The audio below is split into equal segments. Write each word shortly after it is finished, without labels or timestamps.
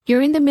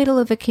You're in the middle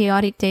of a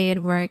chaotic day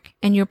at work,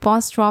 and your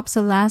boss drops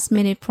a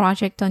last-minute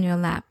project on your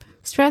lap.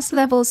 Stress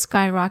levels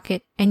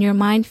skyrocket, and your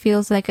mind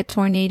feels like a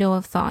tornado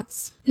of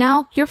thoughts.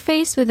 Now, you're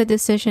faced with a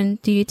decision: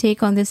 do you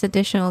take on this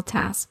additional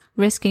task,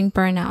 risking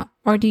burnout,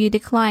 or do you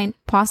decline,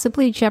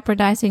 possibly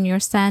jeopardizing your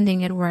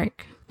standing at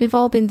work? We've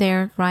all been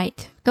there,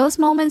 right? Those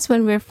moments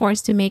when we're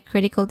forced to make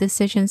critical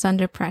decisions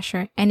under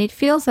pressure, and it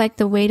feels like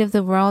the weight of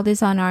the world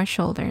is on our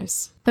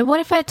shoulders. But what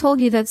if I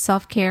told you that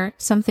self-care,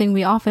 something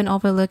we often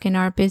overlook in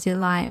our busy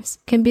lives,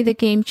 can be the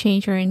game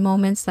changer in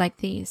moments like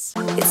these?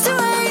 It's the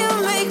way you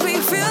make me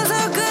feel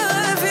so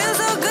good, feel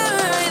so good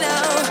right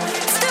now.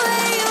 It's the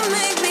way you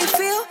make me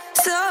feel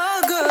so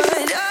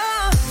good.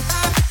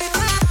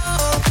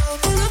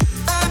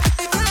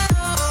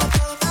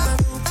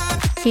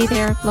 Hey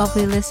there,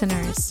 lovely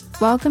listeners.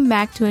 Welcome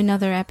back to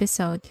another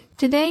episode.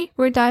 Today,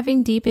 we're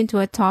diving deep into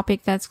a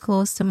topic that's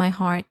close to my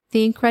heart: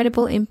 the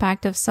incredible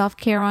impact of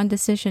self-care on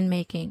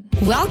decision-making.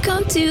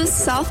 Welcome to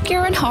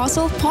Self-Care and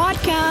Hustle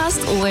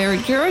Podcast, where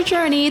your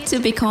journey to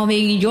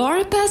becoming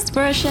your best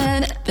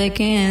version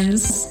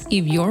begins.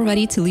 If you're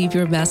ready to live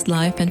your best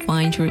life and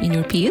find your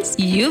inner peace,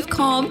 you've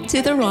come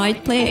to the right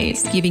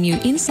place, giving you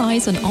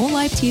insights on all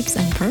life tips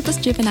and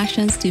purpose-driven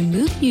actions to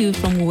move you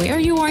from where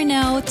you are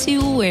now to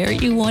where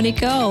you want to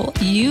go.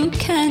 You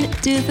can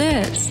do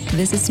this.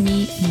 This is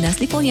me,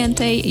 Nestle Poliente,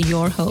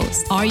 your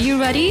host. Are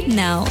you ready?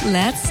 Now,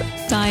 let's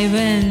dive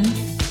in.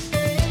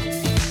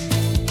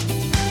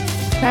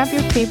 Grab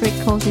your favorite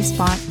cozy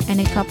spot and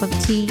a cup of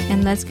tea,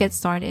 and let's get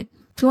started.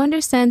 To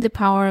understand the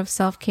power of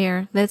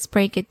self-care, let's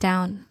break it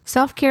down.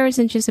 Self-care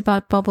isn't just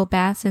about bubble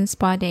baths and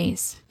spa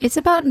days. It's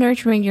about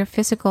nurturing your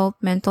physical,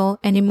 mental,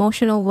 and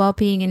emotional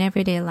well-being in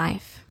everyday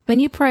life. When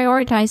you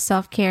prioritize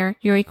self-care,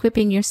 you're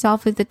equipping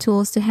yourself with the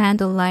tools to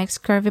handle life's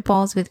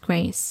curveballs with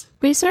grace.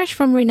 Research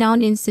from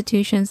renowned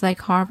institutions like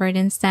Harvard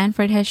and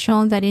Stanford has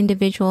shown that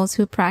individuals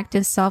who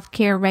practice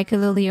self-care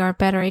regularly are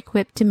better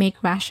equipped to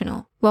make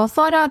rational,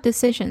 well-thought-out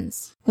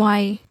decisions.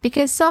 Why?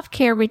 Because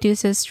self-care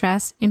reduces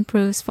stress,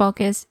 improves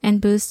focus,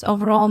 and boosts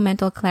overall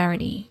mental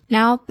clarity.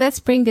 Now, let's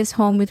bring this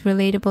home with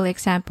relatable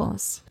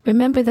examples.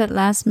 Remember that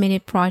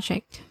last-minute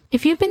project.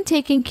 If you've been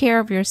taking care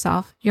of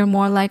yourself, you're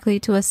more likely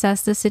to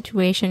assess the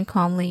situation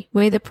calmly,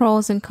 weigh the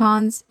pros and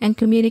cons, and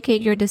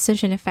communicate your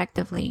decision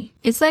effectively.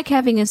 It's like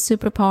having a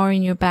superpower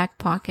in your back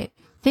pocket.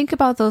 Think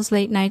about those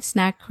late-night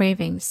snack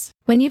cravings.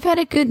 When you've had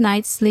a good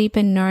night's sleep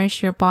and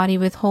nourished your body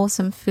with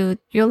wholesome food,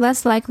 you're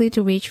less likely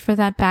to reach for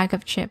that bag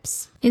of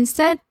chips.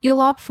 Instead, you'll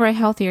opt for a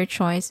healthier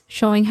choice,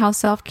 showing how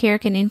self-care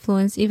can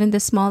influence even the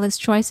smallest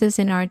choices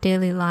in our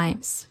daily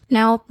lives.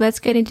 Now, let's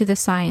get into the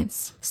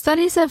science.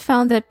 Studies have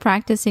found that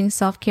practicing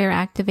self-care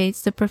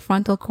activates the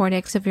prefrontal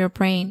cortex of your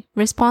brain,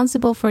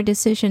 responsible for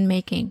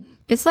decision-making.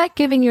 It's like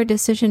giving your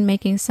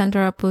decision-making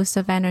center a boost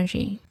of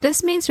energy.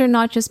 This means you're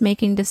not just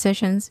making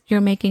decisions, you're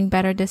making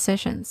better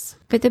decisions.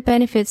 But the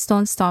benefits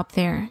don't stop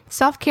there.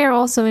 Self-care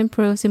also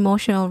improves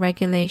emotional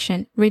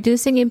regulation,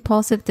 reducing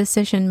impulsive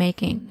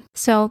decision-making.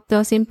 So,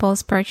 those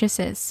impulse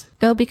purchases,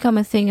 they'll become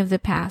a thing of the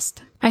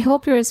past. I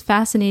hope you're as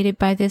fascinated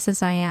by this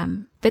as I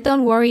am. But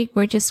don't worry,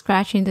 we're just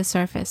scratching the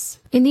surface.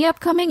 In the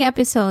upcoming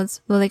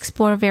episodes, we'll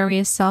explore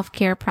various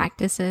self-care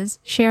practices,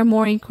 share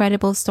more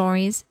incredible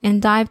stories,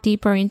 and dive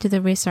deeper into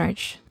the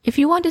research. If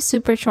you want to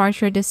supercharge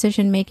your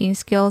decision-making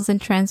skills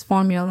and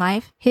transform your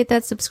life, hit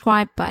that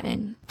subscribe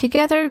button.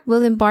 Together,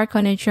 we'll embark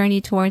on a journey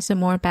towards a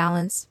more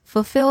balanced,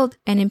 fulfilled,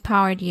 and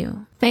empowered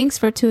you. Thanks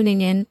for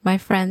tuning in, my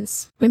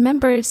friends.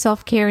 Remember,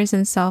 self-care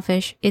isn't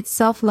selfish, it's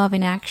self-love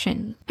in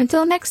action.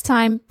 Until next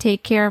time,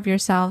 take care of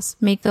yourselves,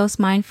 make those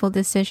mindful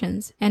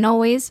decisions, and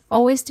always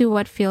do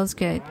what feels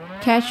good.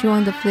 Catch you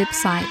on the flip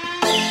side.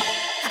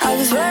 I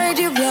was worried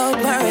you blow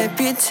up my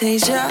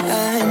reputation,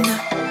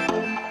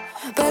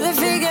 but I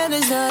figured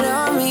it's not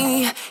on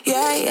me.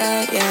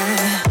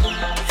 Yeah.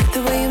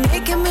 The way you're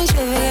making me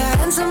shiver, your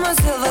hands on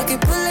myself, I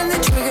keep pulling the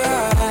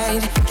trigger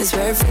right. This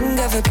very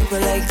finger for people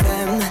like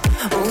them.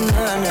 Oh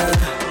no.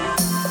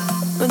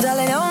 Well,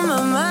 darling, on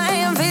my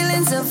mind, I'm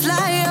feeling so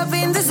fly up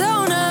in the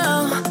zone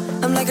now.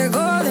 I'm like a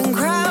golden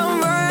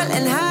crown,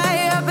 whirling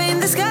high up in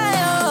the sky.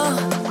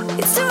 Oh,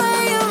 it's the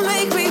way you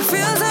make me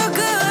feel so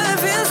good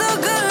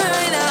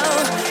right now.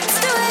 It's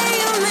the way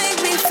you make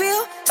me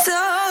feel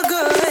so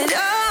good.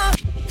 Oh.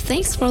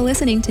 Thanks for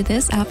listening to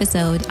this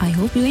episode. I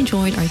hope you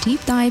enjoyed our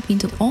deep dive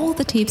into all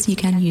the tips you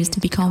can use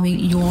to becoming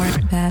your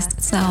best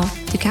self.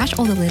 To catch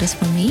all the latest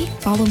from me,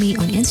 follow me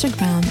on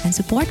Instagram and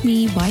support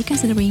me by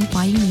considering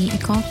buying me a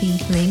coffee.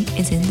 Link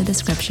is in the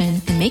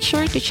description. And make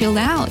sure to chill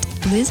out,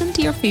 listen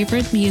to your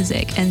favorite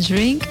music, and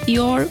drink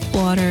your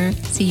water.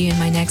 See you in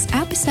my next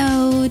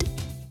episode.